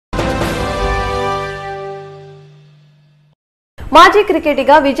ಮಾಜಿ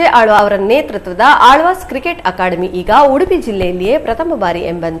ಕ್ರಿಕೆಟಿಗ ವಿಜಯ್ ಆಳ್ವಾ ಅವರ ನೇತೃತ್ವದ ಆಳ್ವಾಸ್ ಕ್ರಿಕೆಟ್ ಅಕಾಡೆಮಿ ಈಗ ಉಡುಪಿ ಜಿಲ್ಲೆಯಲ್ಲಿಯೇ ಪ್ರಥಮ ಬಾರಿ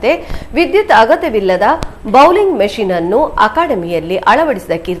ಎಂಬಂತೆ ವಿದ್ಯುತ್ ಅಗತ್ಯವಿಲ್ಲದ ಬೌಲಿಂಗ್ ಮೆಷಿನ್ ಅನ್ನು ಅಕಾಡೆಮಿಯಲ್ಲಿ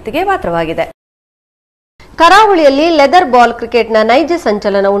ಅಳವಡಿಸಿದ ಕೀರ್ತಿಗೆ ಪಾತ್ರವಾಗಿದೆ. ಕರಾವಳಿಯಲ್ಲಿ ಲೆದರ್ ಬಾಲ್ ಕ್ರಿಕೆಟ್ನ ನೈಜ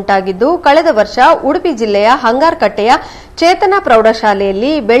ಸಂಚಲನ ಉಂಟಾಗಿದ್ದು, ಕಳೆದ ವರ್ಷ ಉಡುಪಿ ಜಿಲ್ಲೆಯ ಹಂಗಾರಕಟ್ಟೆಯ ಚೇತನ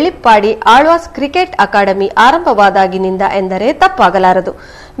ಪ್ರೌಢಶಾಲೆಯಲ್ಲಿ ಬೆಳ್ಳಿಪ್ಪಾಡಿ ಆಳ್ವಾಸ್ ಕ್ರಿಕೆಟ್ ಅಕಾಡೆಮಿ ಆರಂಭವಾದಾಗಿನಿಂದ ಎಂದರೆ ತಪ್ಪಾಗಲಾರದು.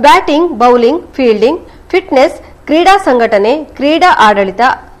 ಬ್ಯಾಟಿಂಗ್, ಬೌಲಿಂಗ್, ಫೀಲ್ಡಿಂಗ್, ಫಿಟ್ನೆಸ್, ಕ್ರೀಡಾ ಸಂಘಟನೆ, ಕ್ರೀಡಾ ಆಡಳಿತ,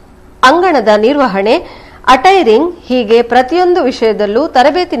 ಅಂಗಣದ ನಿರ್ವಹಣೆ, ಅಟೈರಿಂಗ್ ಹೀಗೆ ಪ್ರತಿಯೊಂದು ವಿಷಯದಲ್ಲೂ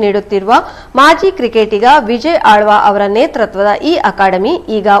ತರಬೇತಿ ನೀಡುತ್ತಿರುವ ಮಾಜಿ ಕ್ರಿಕೆಟಿಗ ವಿಜಯ್ ಆಳ್ವಾ ಅವರ ನೇತೃತ್ವದ ಈ ಅಕಾಡೆಮಿ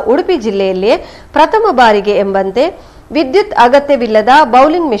ಈಗ ಉಡುಪಿ ಜಿಲ್ಲೆಯಲ್ಲಿಯೇ ಪ್ರಥಮ ಬಾರಿಗೆ ಎಂಬಂತೆ ವಿದ್ಯುತ್ ಅಗತ್ಯವಿಲ್ಲದ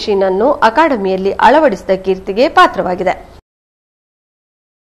ಬೌಲಿಂಗ್ ಮೆಷಿನ್ ಅನ್ನು ಅಕಾಡೆಮಿಯಲ್ಲಿ ಅಳವಡಿಸಿದ ಕೀರ್ತಿಗೆ ಪಾತ್ರವಾಗಿದೆ.